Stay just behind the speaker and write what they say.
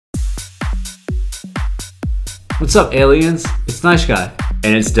What's up, aliens? It's Nice Guy.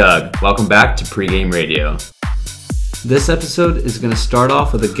 And it's Doug. Welcome back to Pregame Radio. This episode is going to start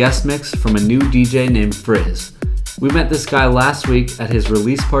off with a guest mix from a new DJ named Friz. We met this guy last week at his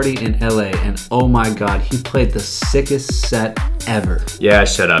release party in LA, and oh my god, he played the sickest set ever. Yeah,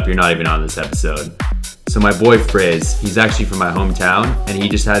 shut up. You're not even on this episode. So my boy Friz, he's actually from my hometown, and he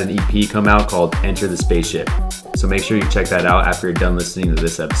just had an EP come out called Enter the Spaceship. So make sure you check that out after you're done listening to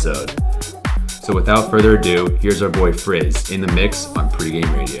this episode. So without further ado, here's our boy Friz in the mix on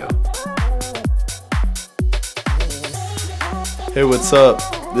Pregame Radio. Hey, what's up?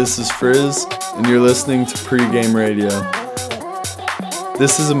 This is Friz, and you're listening to Pregame Radio.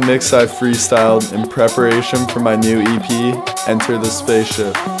 This is a mix I freestyled in preparation for my new EP, Enter the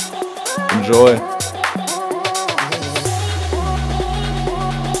Spaceship. Enjoy.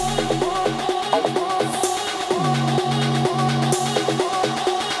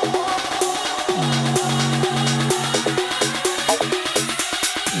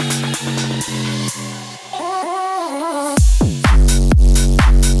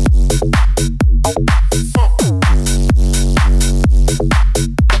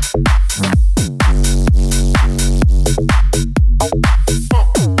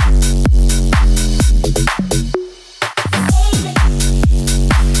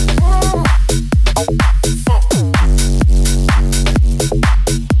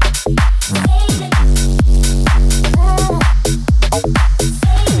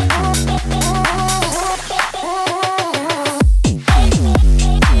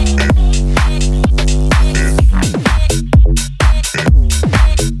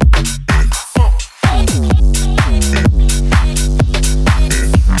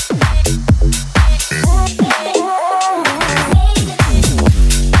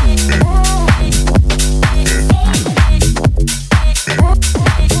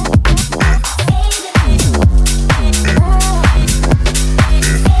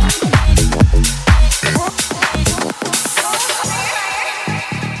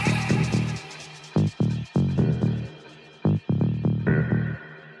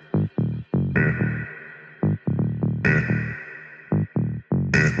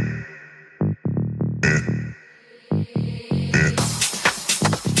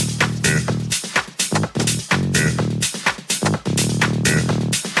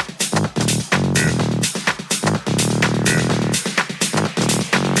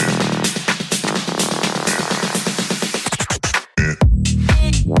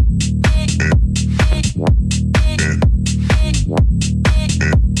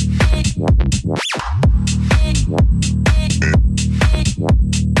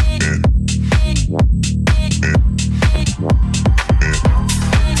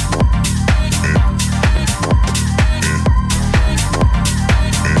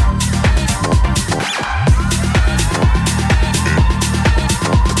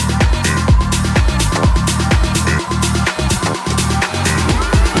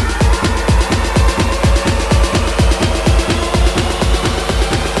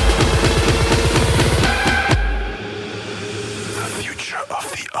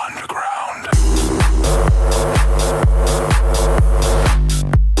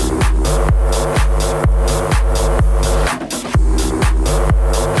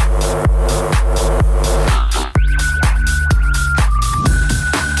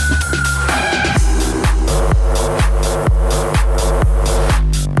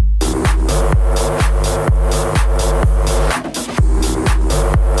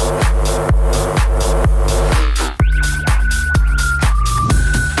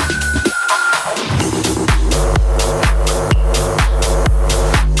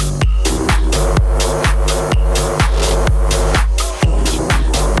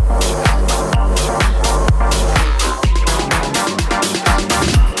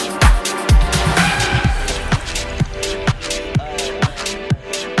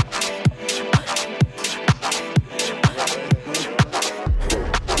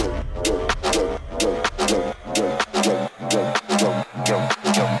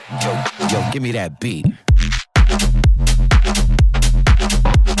 Give me that beat.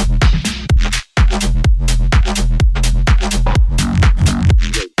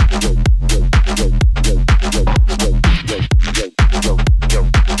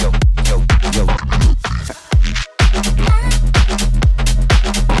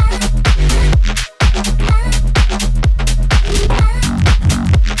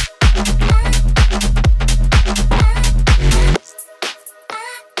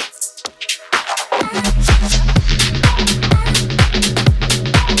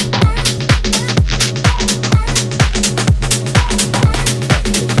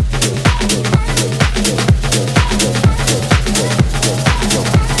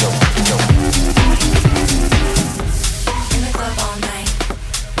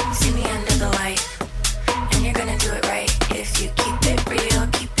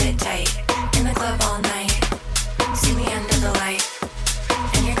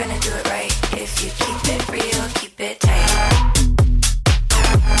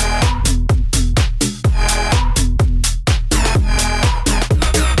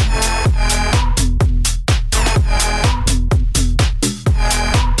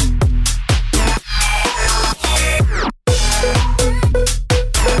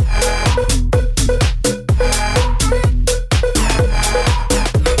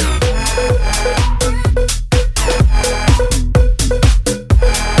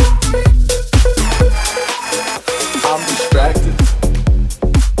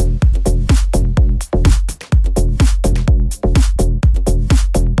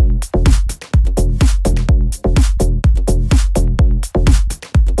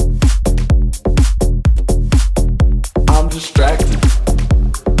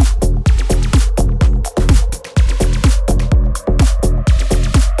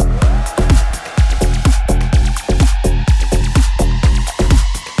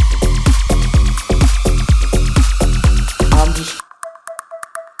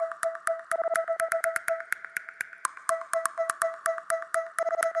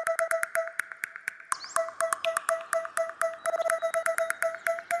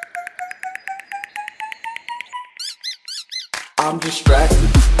 I'm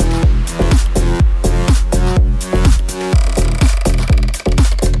distracted.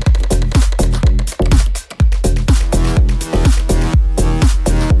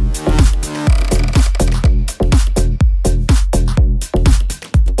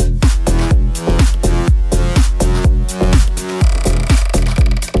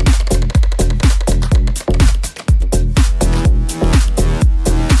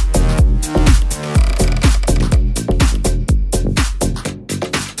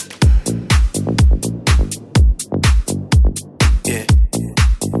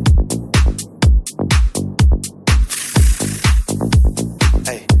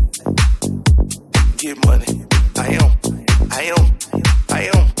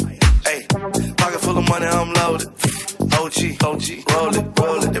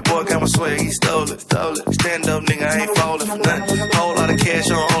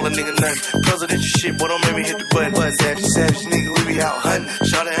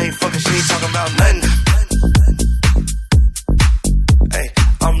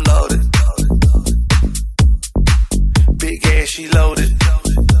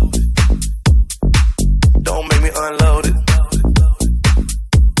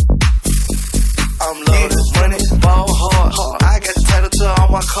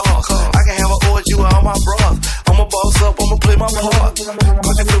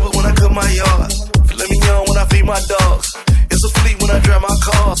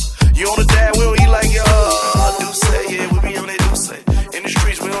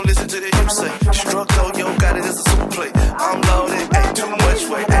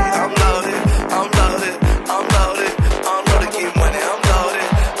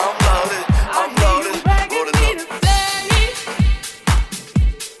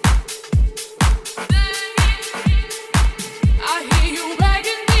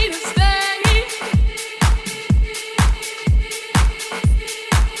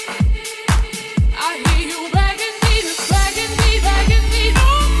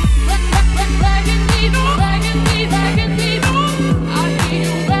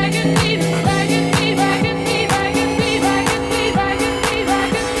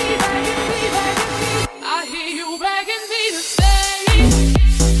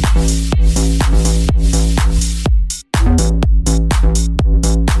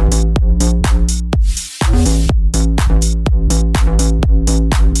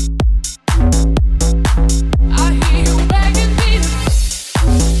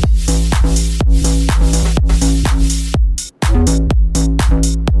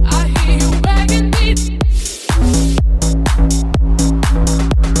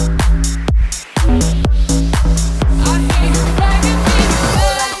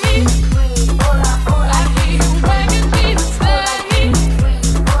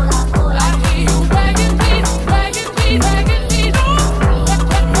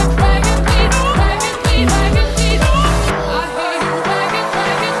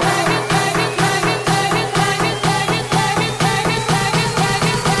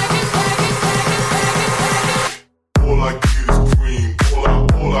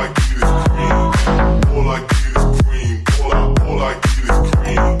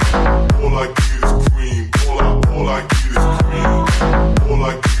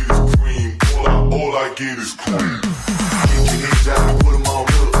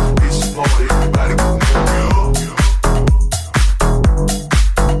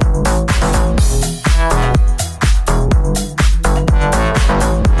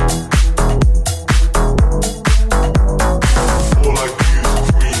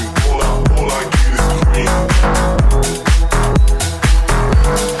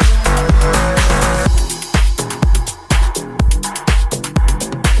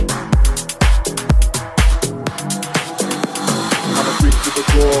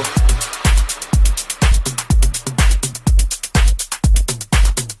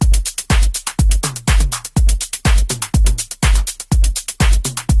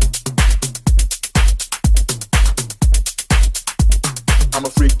 I'm a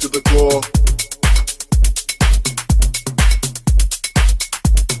freak to the core.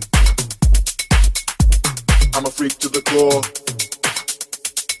 I'm a freak to the core.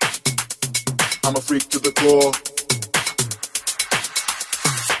 I'm a freak to the core.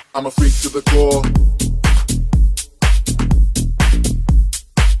 I'm a freak to the core.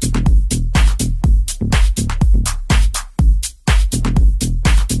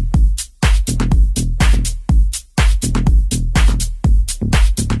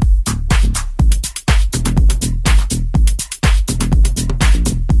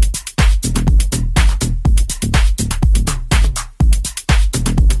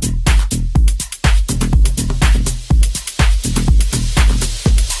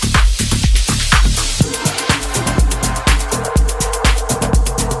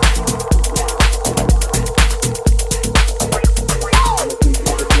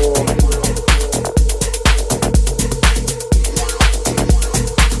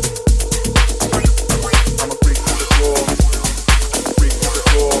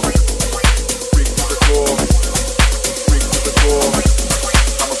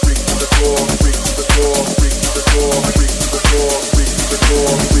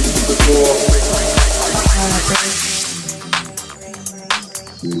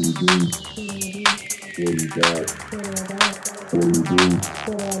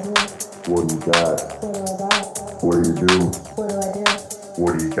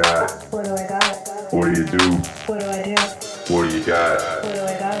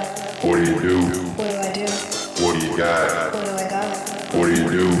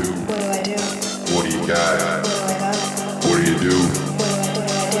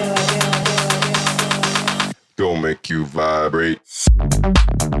 Don't make you vibrate.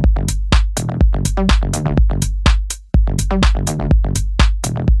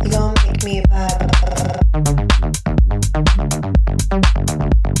 You gon' make me vibrate.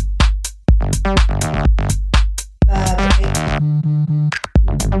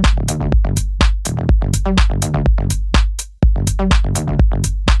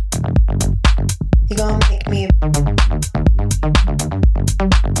 You gon' make me.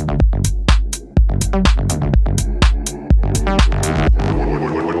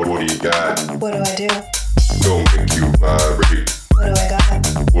 What do you got? What do I do? Don't make you vibrate. What do I got?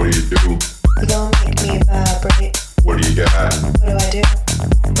 What do you do? You gon' make me vibrate. What do you got? What do I do?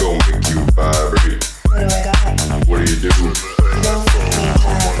 Don't make you vibrate. What do I got? What do you do? You gon' make me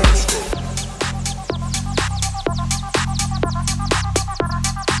vibrate.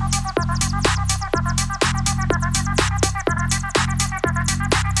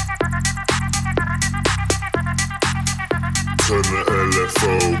 Turn the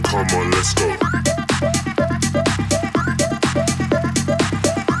LFO, come on, let's go.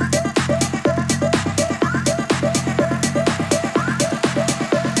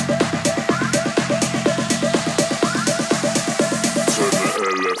 Turn the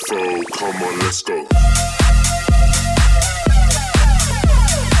LFO, come on, let's go.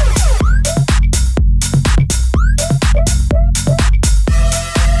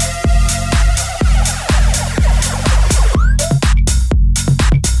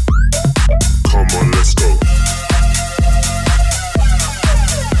 Come on, let's go.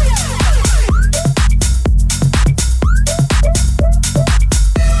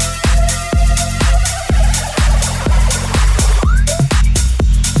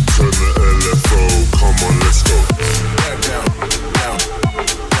 Turn the LFO, come on, let's go.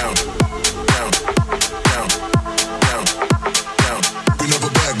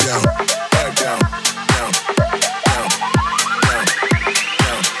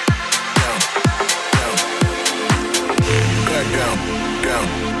 Back down, down,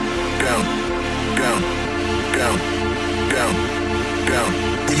 down, down, down, down, down.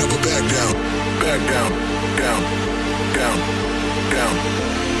 We never back down, back down, down, down, down, down,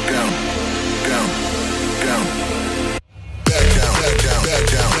 down, down. Back down, down, down, down, down, down, down. We never back down, back down, down, down, down, down, down, down. Back down, back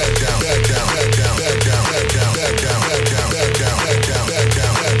down, back down, back down, back down, back down, back down, back down, back down, back down, back down, back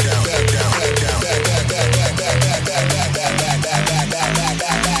down, back down, back down, back down, back down, back back back back back back back back back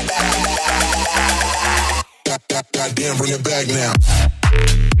back back back. Goddamn, bring it back now.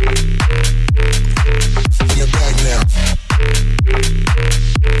 Bring it back now.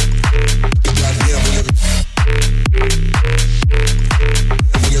 Goddamn, bring it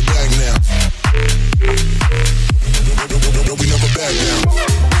back now. We never back down.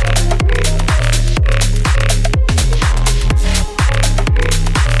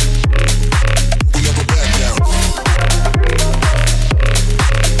 We never back down.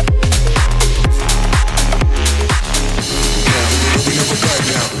 We never back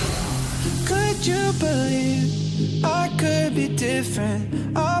down. Could you believe I could be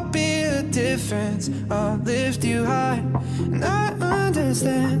different? I'll be a difference. I'll lift you high. And I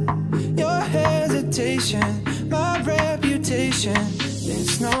understand your hesitation, my reputation.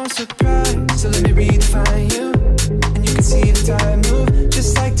 It's no surprise. So let me redefine you. And you can see the time move,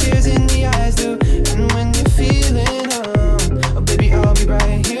 just like tears in the eyes do. And when you're feeling oh baby, I'll be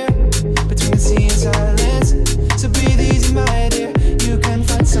right here between the sea and silence. So breathe easy, my dear. You can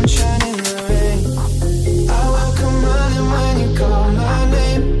find sunshine in the rain. I will come running when you call my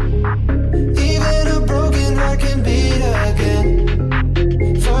name. Even a broken heart can beat again.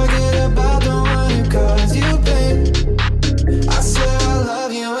 Forget about the one who caused you pain. I swear I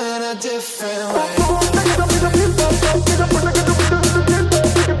love you in a different way.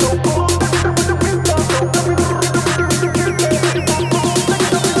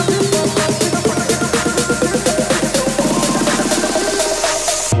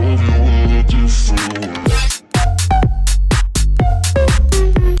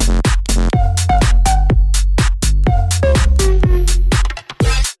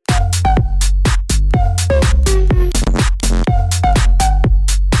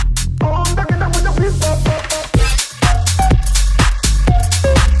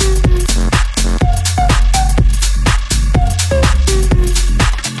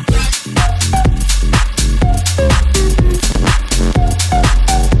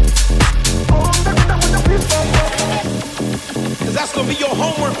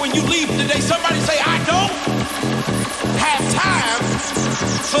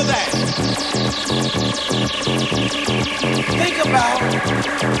 feel that? Think about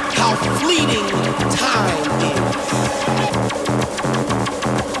how fleeting time is.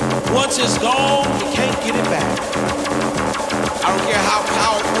 Once it's gone, you can't get it back. I don't care how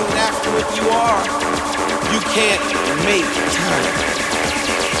powerful and affluent you are, you can't make time.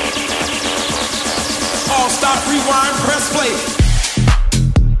 Oh, stop, rewind, press play.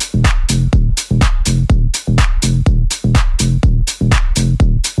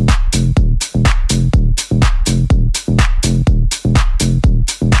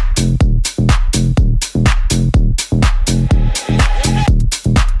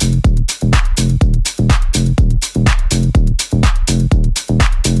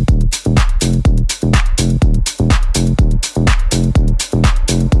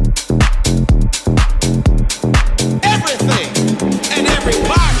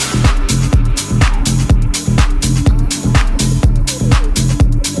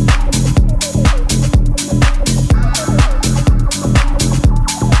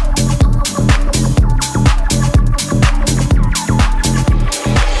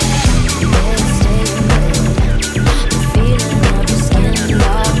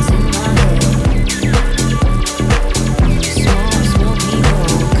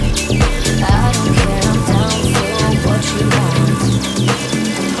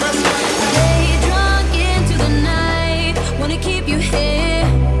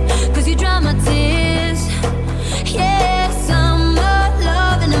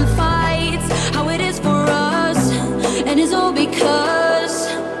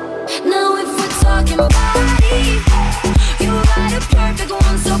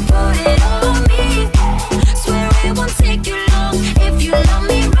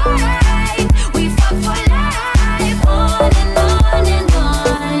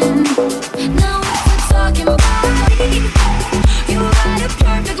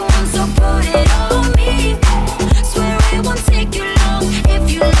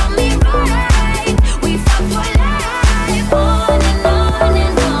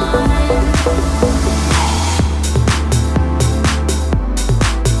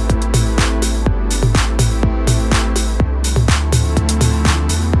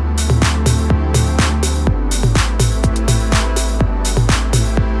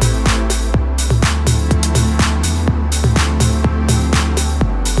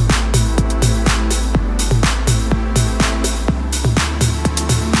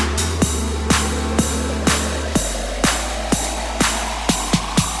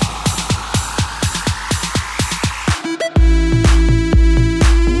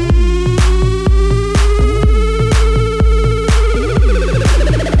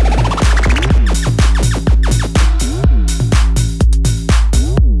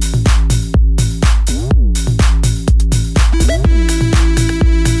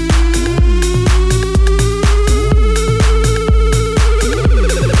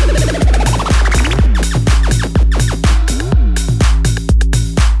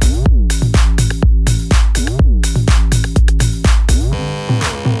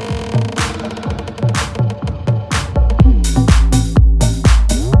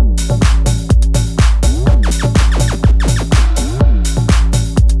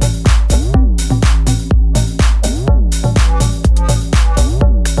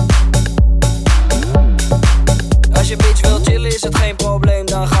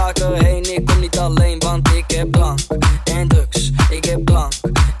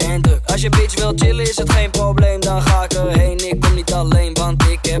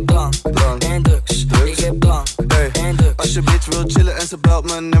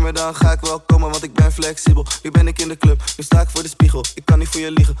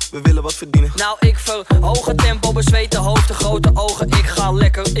 Nou, ik verhoog het tempo, bezweet de hoofd, de grote ogen, ik ga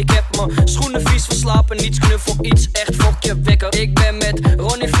lekker. Ik heb mijn schoenen vies verslapen, niets knuffel, iets echt fokje wekker. Ik ben met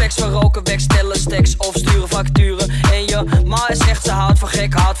Ronnie Flex, we roken weg, stellen stacks of sturen facturen. En je ma is echt, ze houdt van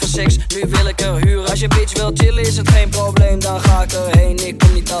gek, houdt van seks, nu wil ik er huren. Als je bitch wil chillen is het geen probleem, dan ga ik erheen. Ik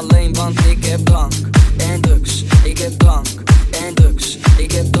kom niet alleen, want ik heb drank en drugs. Ik heb drank en drugs.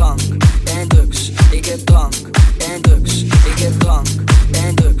 Ik heb drank en drugs. Ik heb drank en drugs. Ik heb drank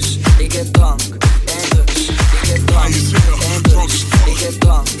en drugs. Ik heb drank en drugs. Ik heb drank en drugs. Ik heb drank en drugs. Ik heb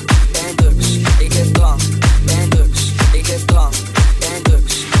drank en drugs. Ik heb drank en drugs. Ik heb drank en drugs. Ik heb drank en drugs. Ik heb drank en drugs. Ik heb drank en drugs. Ik heb drank en drugs. Ik heb drank en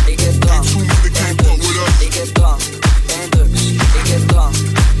drugs. Ik heb drank en drugs. Ik heb drank en drugs. Ik heb drank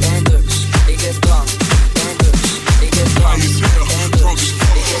en drugs. Ik heb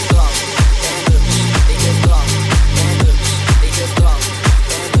drank.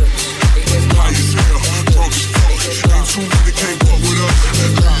 Too many can't fuck with us.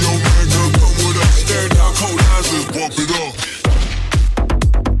 Yo, man, girl, come with us. Stare down, cold eyes, let's bump it up.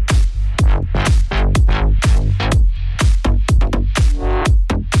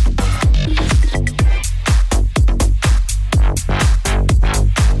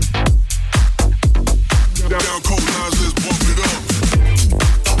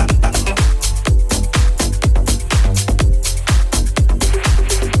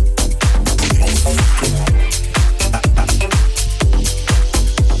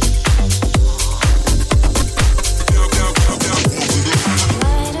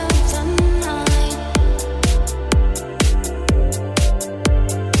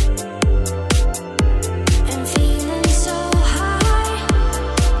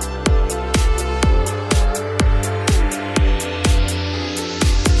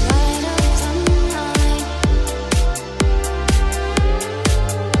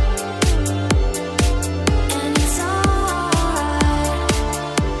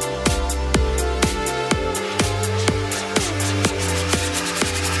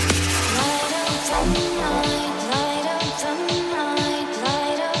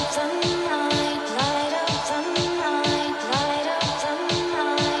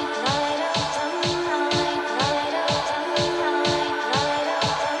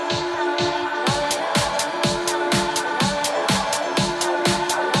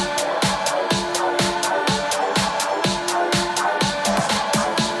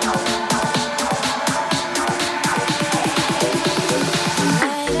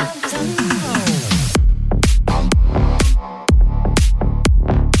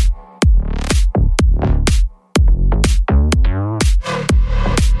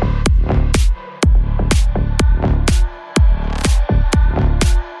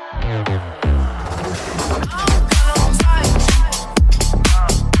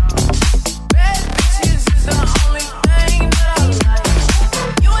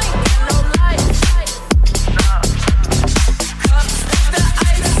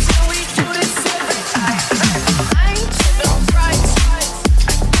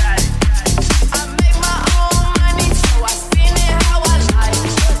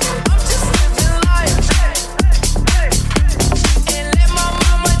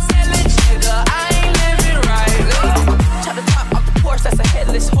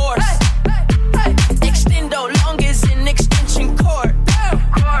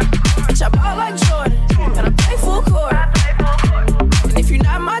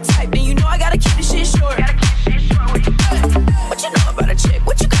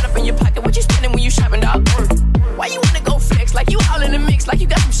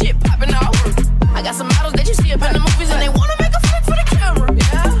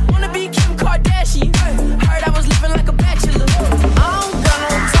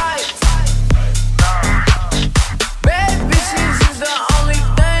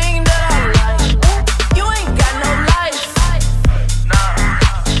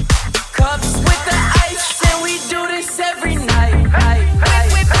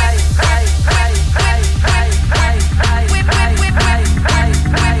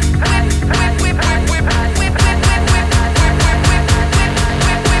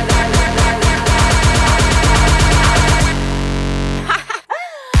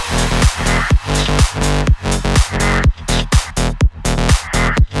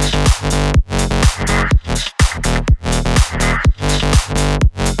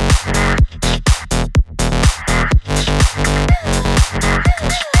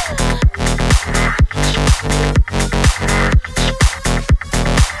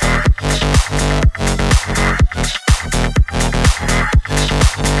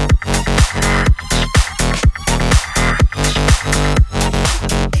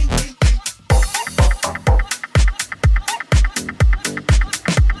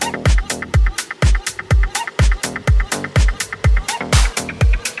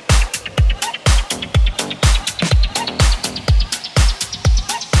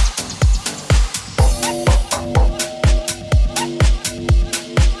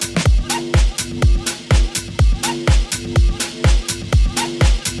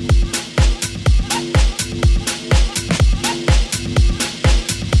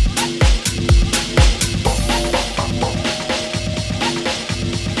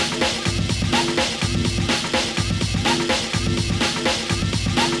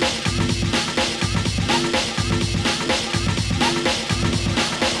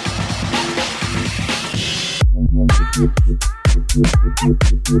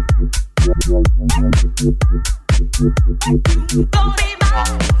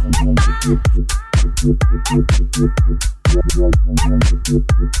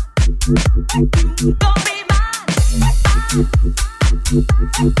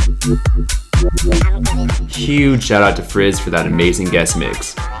 Huge shout out to Friz for that amazing guest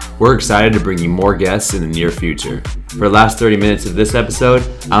mix. We're excited to bring you more guests in the near future. For the last 30 minutes of this episode,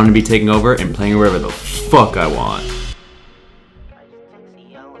 I'm going to be taking over and playing wherever the fuck I want.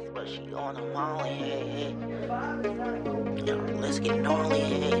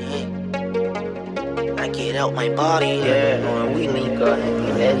 I get out my body, yeah, when we link up,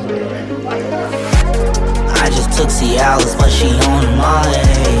 I just took Cialis, but she on the molly,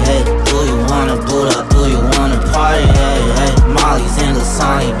 hey, hey. Do you wanna boot up, do you wanna party, hey, hey. Molly's in the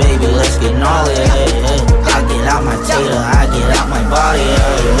Sony, baby, let's get gnarly, hey, hey. I get out my tater, I get out my body,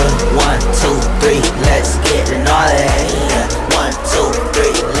 hey, hey. 1, 2, 3, let's get gnarly, hey, hey. 1, 2, 3,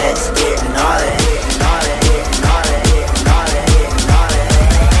 let's get gnarly.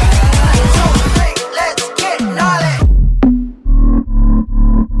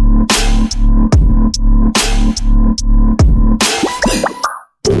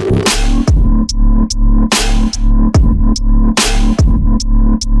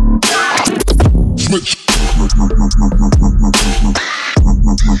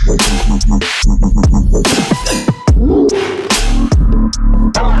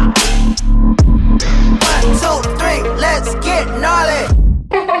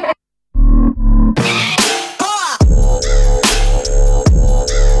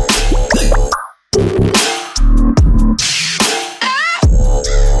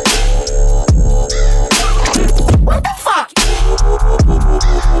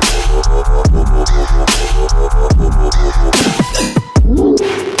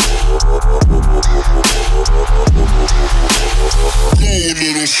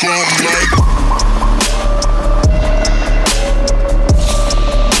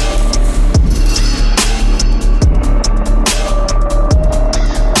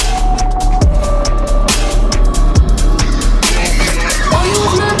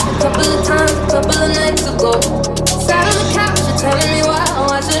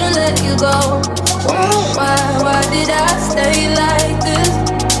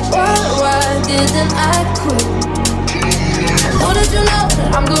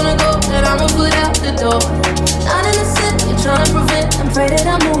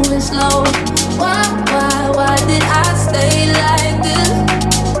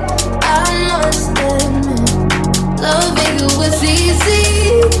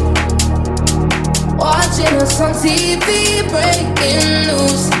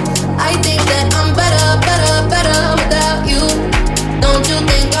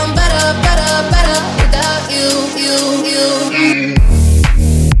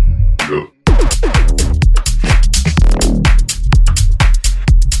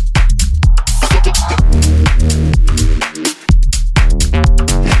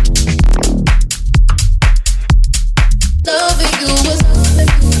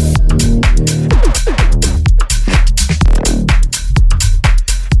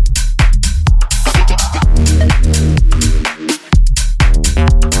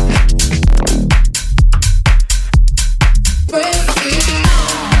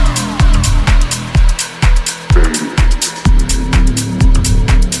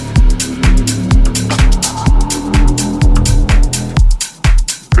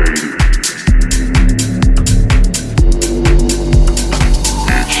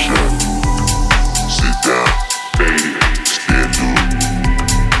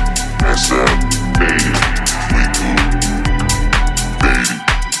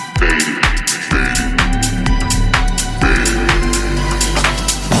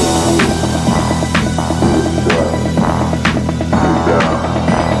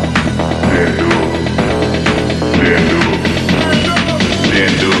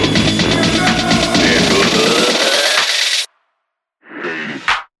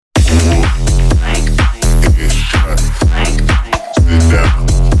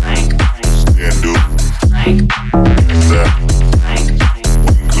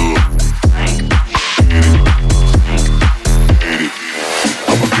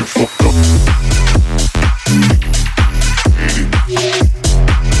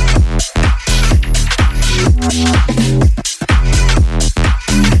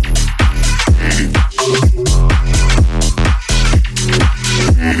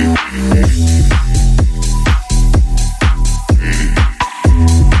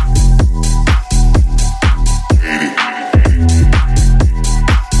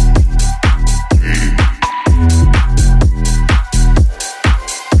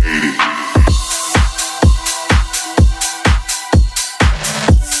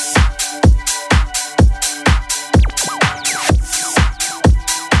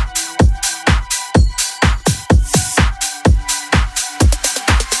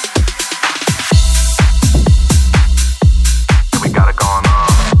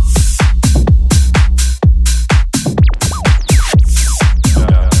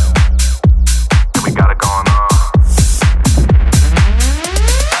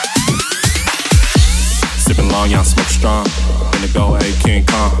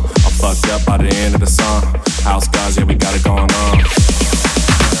 I'm fucked up by the end of the song. House guys, yeah, we got it going on. Yeah,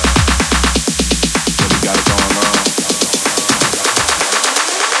 we got it going on.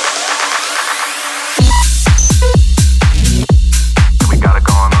 We got it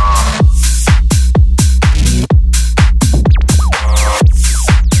going on.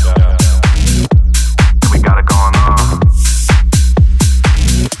 We got it going on. We got it going on.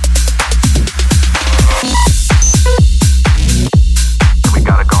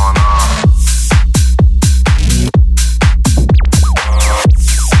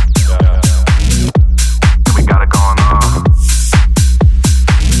 We got it going on.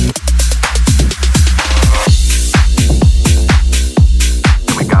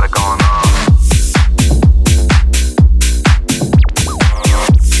 We got it going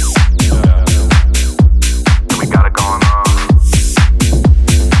on. We got it going on.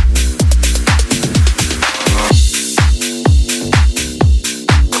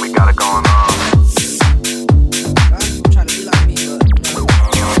 We got it going on.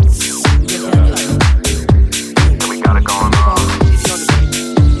 We got it going on.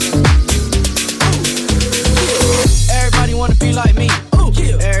 Everybody wanna be like me.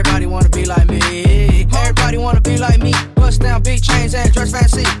 Everybody wanna be like me. Everybody wanna be like me. Bust down big chains and dress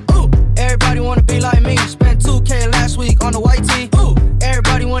fancy. Everybody wanna be like me. Spent 2K last week on the white tee.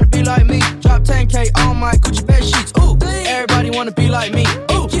 Everybody wanna be like me. Drop 10K on my Gucci bed sheets. Everybody wanna be like me.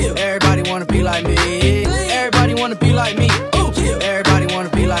 Everybody wanna be like me. Everybody wanna be like me. Everybody wanna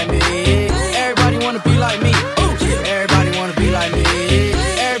be like me. Everybody wanna be like me. Everybody wanna be like me.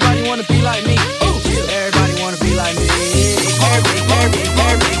 Everybody wanna be like me. Everybody wanna be like me.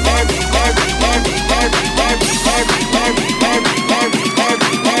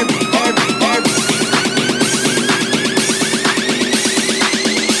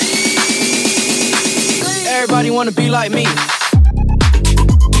 Everybody wanna be like me.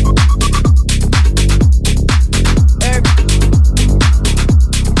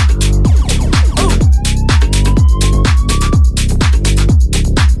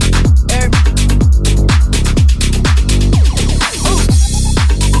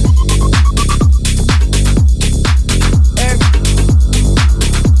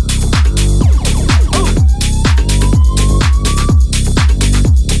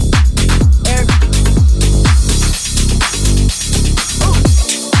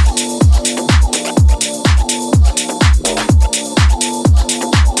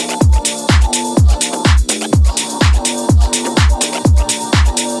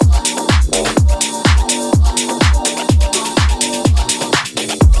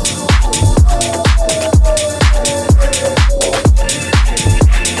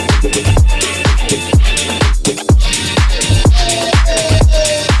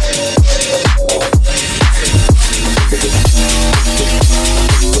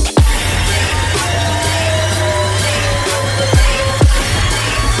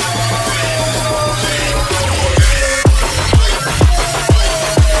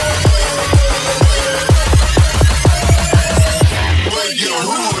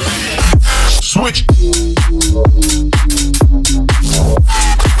 Switch.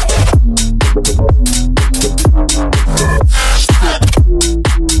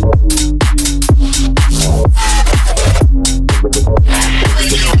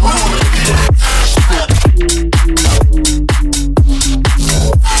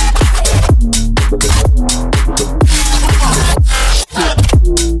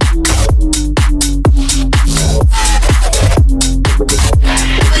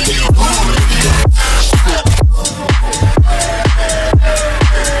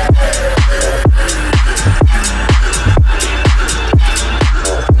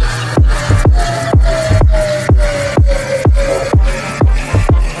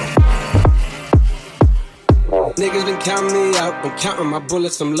 Niggas been counting me out, I'm counting my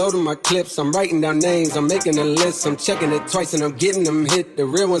bullets, I'm loading my clips, I'm writing down names, I'm making a list, I'm checking it twice and I'm getting them hit. The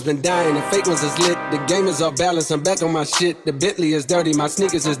real ones been dying, the fake ones is lit, the game is off balance, I'm back on my shit. The Bentley is dirty, my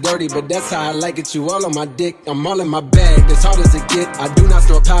sneakers is dirty, but that's how I like it, you all on my dick. I'm all in my bag, as hard as it get, I do not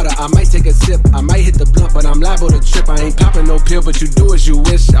store powder, I might take a sip, I might hit the blunt, but I'm liable to trip. I ain't popping no pill, but you do as you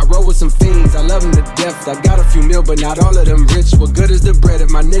wish. I roll with some fiends, I love them to death, I got a few mil, but not all of them rich. What good is the bread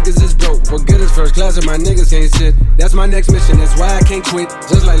if my niggas is broke? What good is first class if my niggas can't sit? That's my next mission, that's why I can't quit.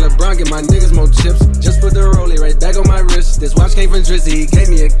 Just like LeBron, get my niggas more chips. Just put the rollie right back on my wrist. This watch came from Drizzy, he gave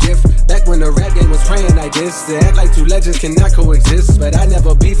me a gift. Back when the rap game was praying like this. To act like two legends cannot coexist. But I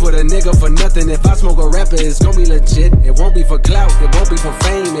never beef with a nigga nigga for nothing. If I smoke a rapper, it's gon' be legit. It won't be for clout, it won't be for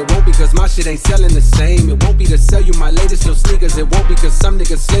fame. It won't be cause my shit ain't selling the same. It won't be to sell you my latest little sneakers. It won't be cause some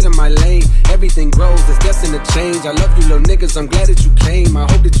niggas slid in my lane. Everything grows, it's destined to change. I love you little niggas, I'm glad that you came. I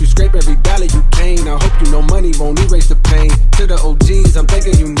hope that you scrape every dollar you came. I hope you know money won't erase the pain. To the OGs, I'm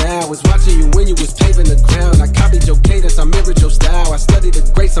thanking you now. Was watching you when you was paving the ground. I copied your cadence, I mirrored your style. I studied the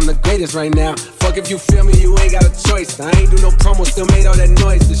greats, I'm the greatest right now. Fuck if you feel me, you ain't got a choice. I ain't do no promo, still made all that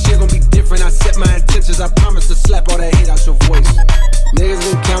noise. The shit gon' be different, I set my intentions. I promise to slap all that hate out your voice. Niggas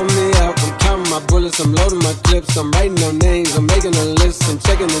been counting me out, I'm counting my bullets, I'm loading my clips, I'm writing down names, I'm making a list, I'm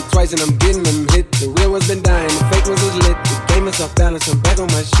checking them twice and I'm getting them hit. The real ones been dying, the fake ones is lit. The game is off balance, I'm back on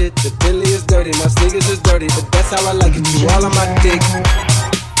my shit. The Bentley is dirty, my sneakers is dirty, but that's how I like it, you all on my dick.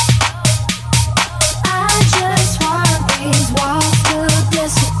 I just want these walls to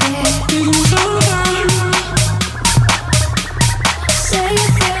disappear. Say you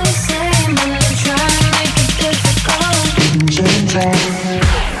feel the same and I'm trying to make it difficult.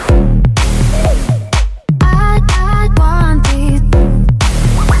 I want these. I want these.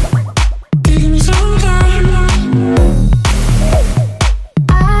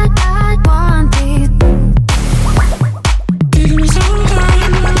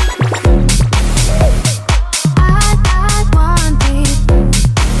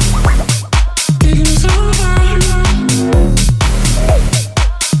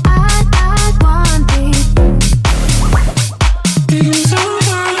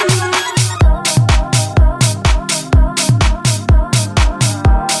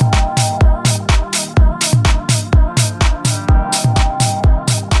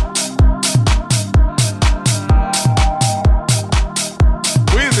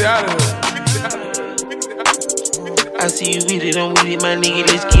 I see you with it, I'm with it, my nigga,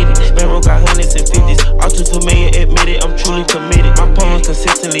 let's get it. Sparrow got hundreds and fifties, all too familiar, admit it, I'm truly committed. My palms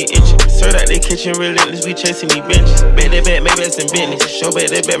consistently itching, served out they kitchen, relentless, we chasing these benches. Back that back, maybe that's in business. Show back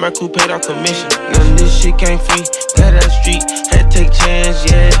that back, my crew paid off commission. None of this shit came free, got out the street, had to take chance,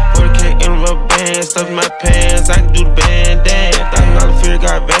 yeah. 40K in rubber bands, stuff in my pants, I can do the band, damn. $1,000 fear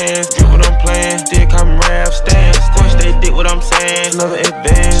got vans, drip what I'm playing, still call me rap stance. Course they did what I'm saying, another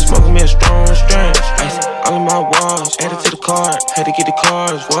advance, smoking me a strong strand. Ice all in my walls, added to the card, had to get the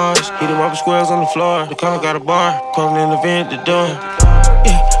cars washed. Hit them up squares on the floor, the car got a bar, calling an event the door.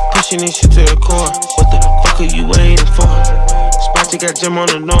 Yeah, pushing this shit to the core, what the fuck are you waiting for? Spot you got gym on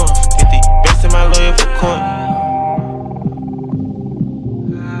the north, get the best in my lawyer for court.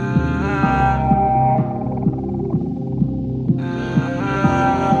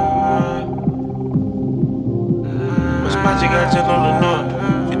 Spot you got gym on the north,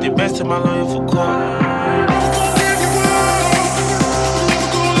 get the best in my lawyer for court.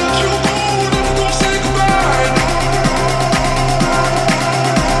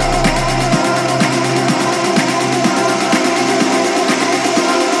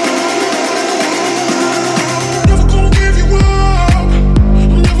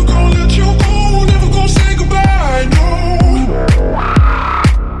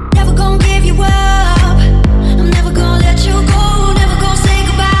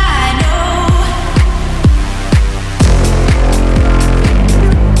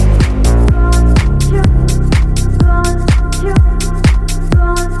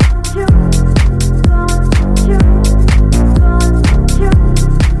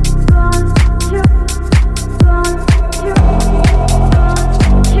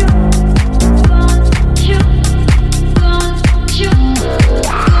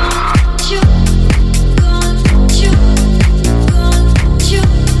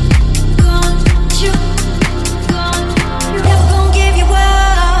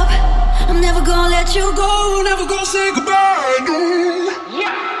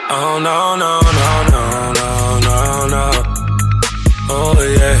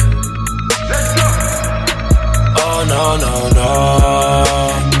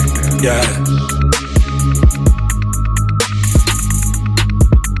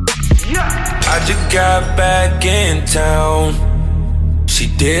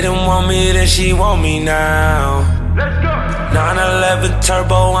 She want me now. Let's go. 911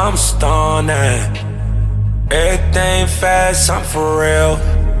 turbo, I'm stunning. Everything fast, I'm for real.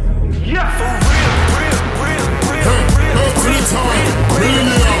 Yeah, for real. Hey, time,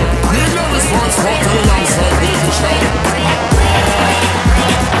 million response for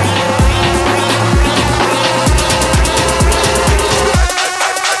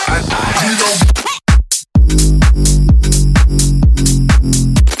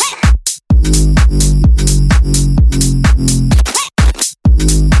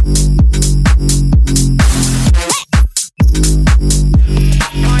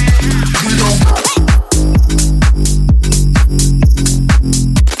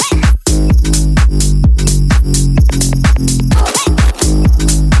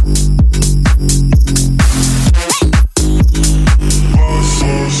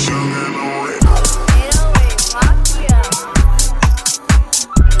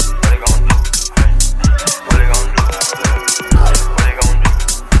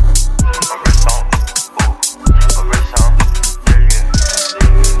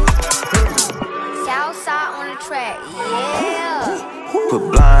Put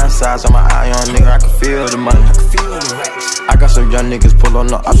blind sides on my eye on nigga, I can feel the money. I got some young niggas pull on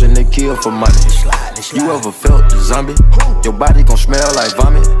the ops and they kill for money. You ever felt the zombie? Your body gon' smell like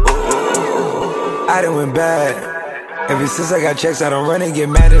vomit. I done went bad. Ever since I got checks, I don't run and get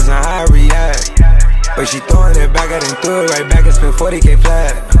mad as on how I react. But she throwing it back, I done threw it right back and spent 40K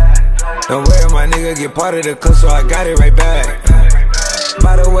flat. Don't worry, my nigga, get part of the clip, so I got it right back.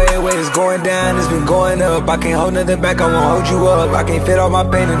 By the way it's going down, it's been going up. I can't hold nothing back, I won't hold you up. I can't fit all my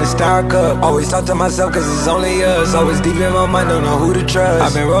pain in the star cup. Always talk to myself cause it's only us. Always deep in my mind, don't know who to trust.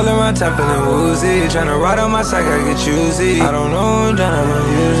 I've been rolling around town feeling woozy. Tryna ride on my side, I get choosy. I don't know, I'm tryna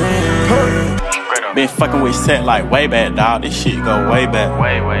confuse it. Been fucking with set like way back, dawg. This shit go way back.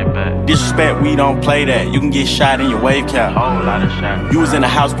 Way back. Disrespect, we don't play that. You can get shot in your wave cap. Whole lot of shot. You was in the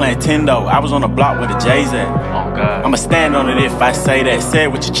house playing Tendo. I was on the block where the J's at. Oh God. I'ma stand on it if I say that. Say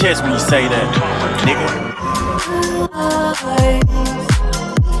it with your chest when you say that, nigga.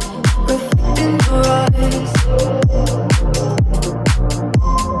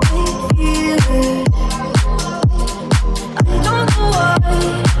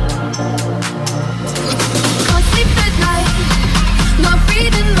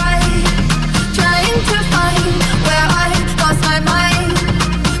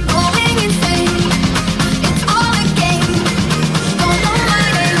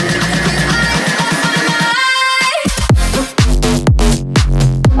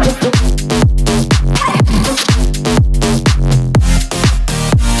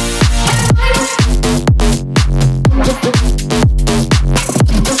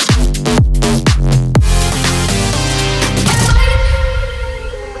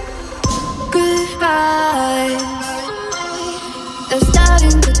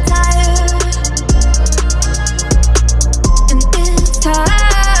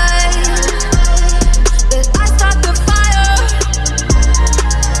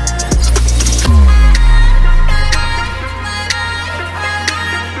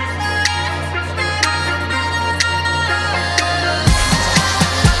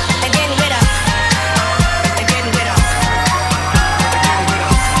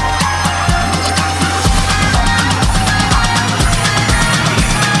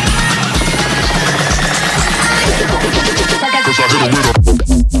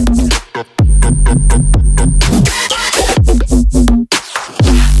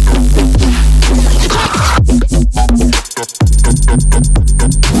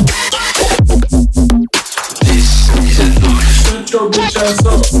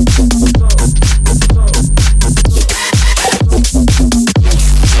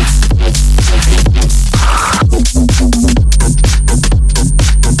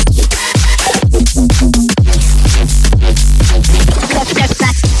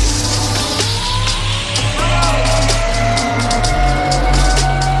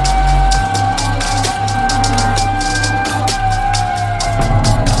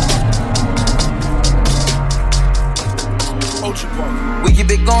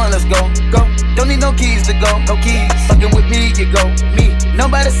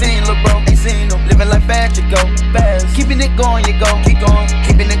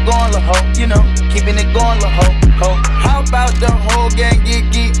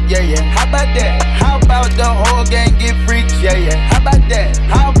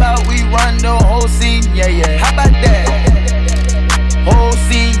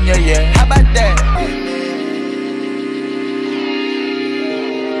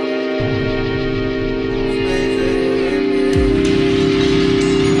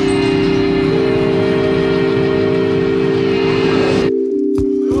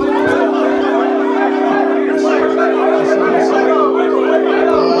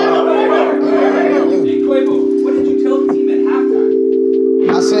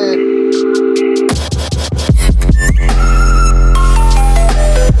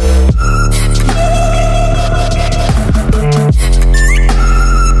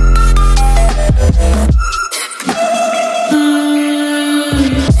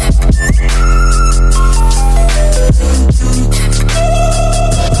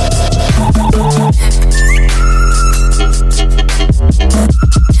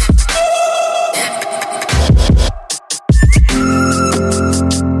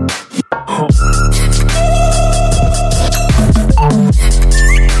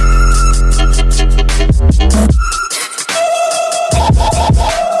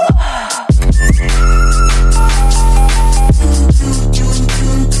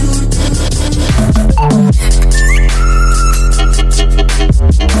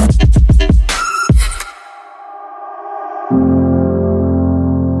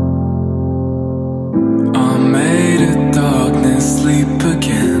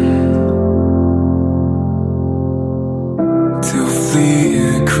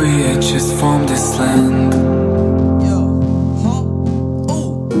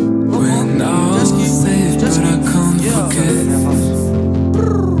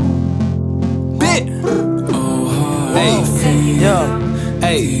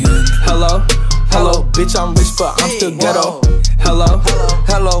 bitch, I'm rich, but I'm still ghetto. Hello,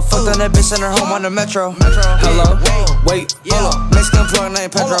 hello, fucked on that bitch in her home on the metro. Hello, wait, hold up, Mexican plug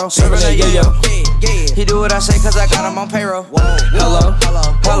named Pedro. Serving that yo. He do what I say cause I got him on payroll. Hello,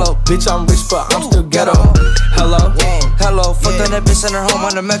 hello, bitch, I'm rich, but I'm still ghetto. Hello, hello, fucked on that bitch in her home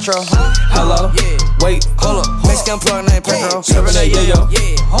on the metro. Hello, wait, hold up, Mexican plug named Pedro. Serving that yo.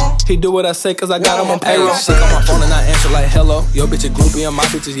 He do what I say cause I got him on payroll. She call my phone and I answer like hello. Yo bitch a groupie and my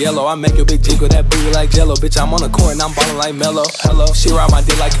bitch is yellow. I make your bitch jiggle that booty like jello. Bitch, I'm on the court and I'm ballin' like Mello. Hello, she ride my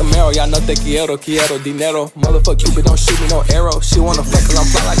dick like Camaro. Y'all know that quiero dinero. Motherfuck Cupid, don't shoot me no arrow. She wanna fuck cause I'm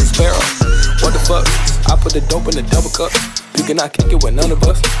fly like a sparrow. What the fuck? I put the dope in the double cup. You cannot kick it with none of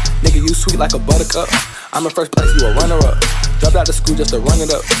us. Nigga, you sweet like a buttercup. I'm in first place, you a runner up. Dropped out the school just to run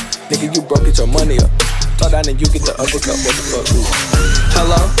it up. Nigga, you broke, get your money up. Throw down and you get the uppercut. What the fuck?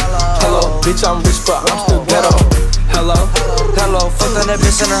 Hello, hello, bitch, I'm rich, but I'm still ghetto. Hello, hello, fucked on that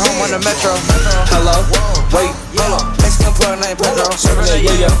bitch in her home on the metro. Hello, wait, hold up, Mexican plug named Pedro. Serving that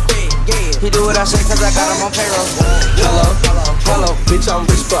yo. He do what I say cause I got him on payroll. Hello, hello, bitch, I'm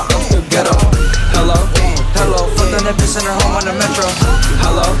rich, but I'm still ghetto. Hello, hello, fucked on that bitch in her home on the metro.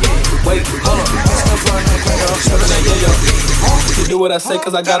 Hello, wait, hold up, Mexican plug named Pedro. Serving that yo. He do what I say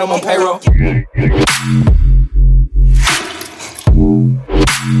cause I got him on payroll.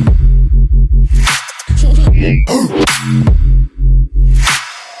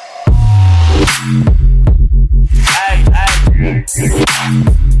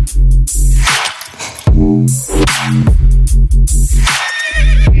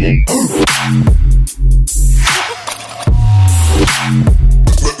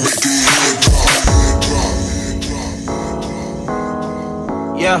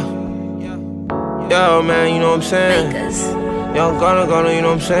 Yo, man, you know what I'm saying? Young Gunna, you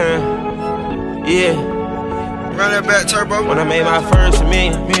know what I'm saying? Yeah. Run that back, turbo. When I made my first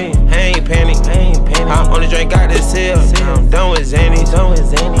million, I ain't panic. I only drank out this hill. I'm done with Zanny.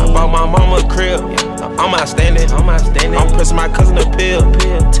 I bought my mama a crib. I'm outstanding. I'm pressing my cousin a pill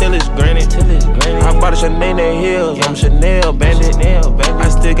till it's granted. I bought a Chanel Hills. I'm Chanel bandit. I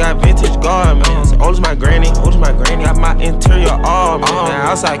still got vintage garments. Old as my granny. Got my interior all man.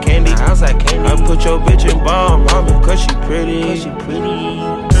 Now outside candy. I put your bitch in bomb, cause she pretty.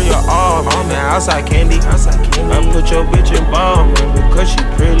 Interior all man. Now outside candy. I put your bitch in bomb, cause she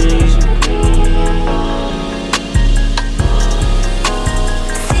pretty.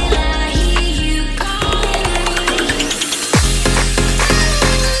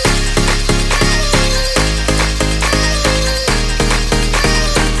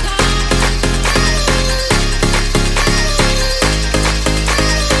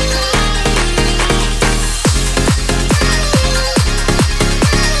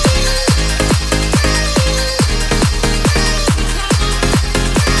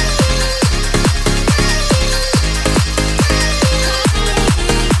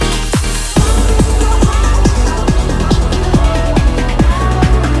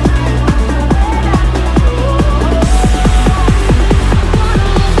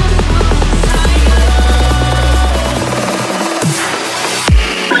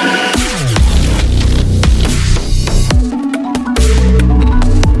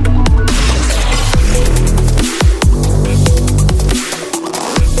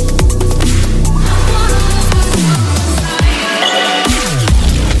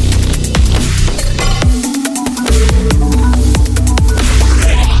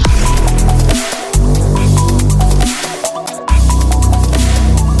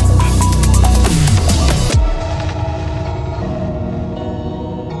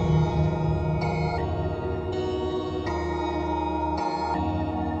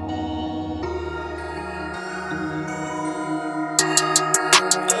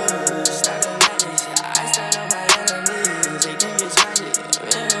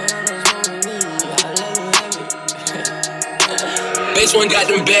 Bitch one got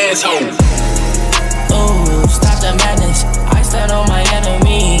them bands home. Ooh, stop the madness. I stand on my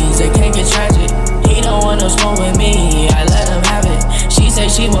enemies. It can't get tragic. He don't wanna smoke with me. I let him have it. She say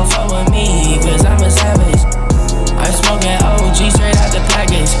she won't fuck with me, cause I'm a savage. I'm smoking OG straight out the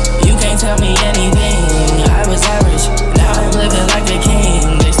package. You can't tell me anything. I was average. Now I'm living like a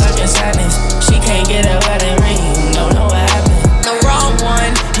king. They stuck in sadness. She can't get a wedding ring. Don't know what happened. The wrong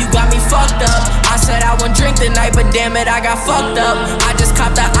one. You got me fucked up. I said I wouldn't drink tonight, but damn it, I got fucked up. I just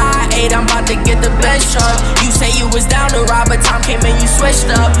copped the I-8, I'm about to get the best truck. You say you you was down to ride, but time came and you switched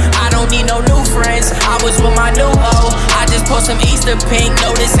up. I don't need no new friends, I was with my new hoe. I just pulled some Easter pink,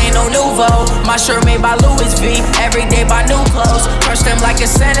 no this ain't no nouveau. My shirt made by Louis V, every day by new clothes. Crush them like a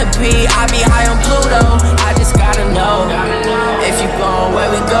centipede, I be high on Pluto. I just gotta know, if you going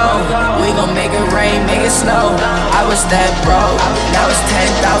where we go, we gon' make it rain, make it snow. I was that broke, now it's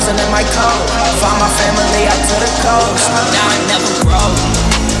 10,000 in my coat. Found my family out to the coast, now I never broke.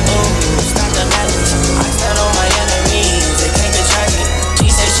 Ooh, stop the madness, I stand on my enemies, they can't get tragic. She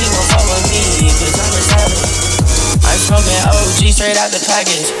said she gon' fuck with me, cause I'm a savage. I'm smoking OG straight out the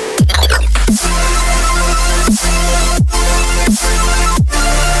package.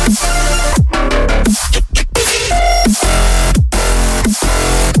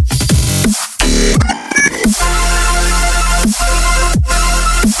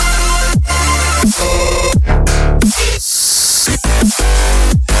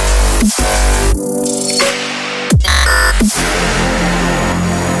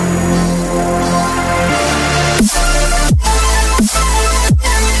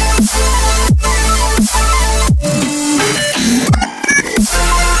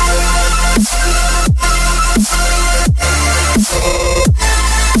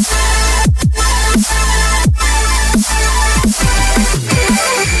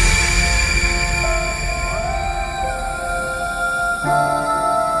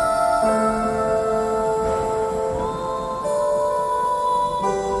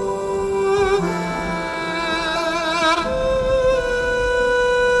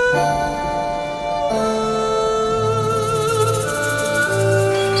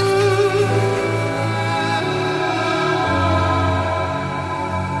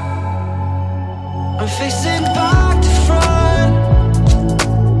 I'm facing back to front,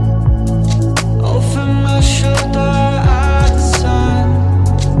 over my shoulder at the sun,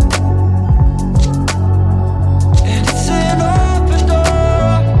 and it's an open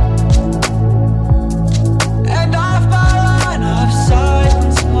door, and I've my line of sight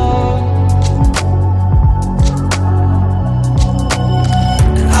once more,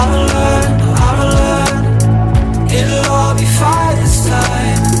 and I will learn, it'll all be fine this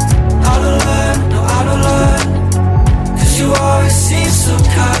time. I will learn, cause you always seem so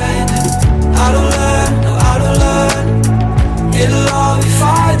kind. I don't learn, it'll all be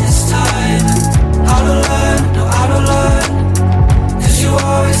fine this time. I don't learn, cause you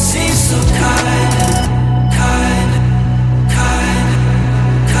always seem so kind.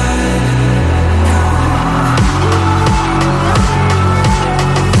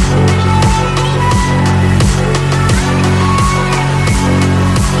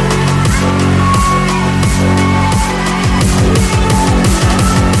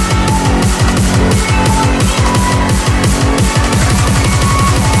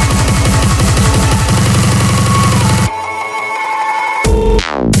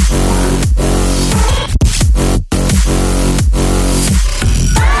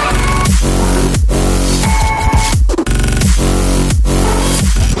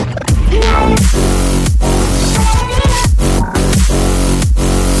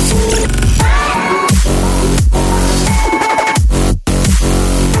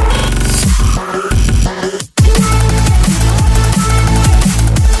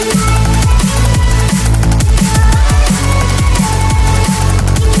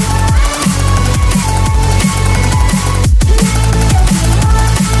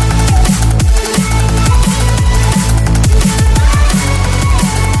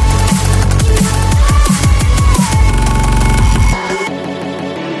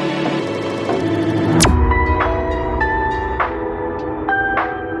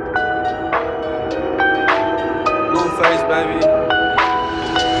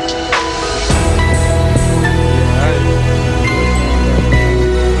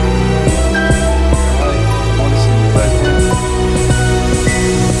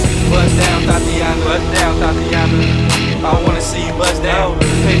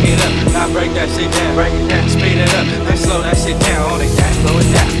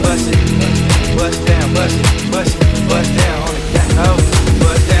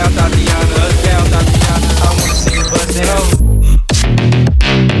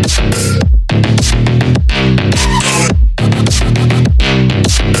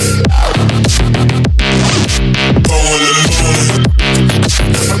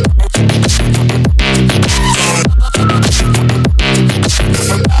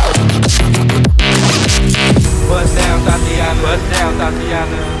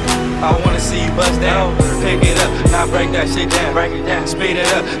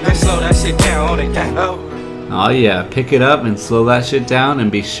 Oh yeah, pick it up and slow that shit down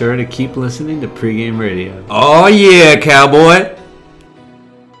and be sure to keep listening to Pregame Radio. Oh yeah, cowboy!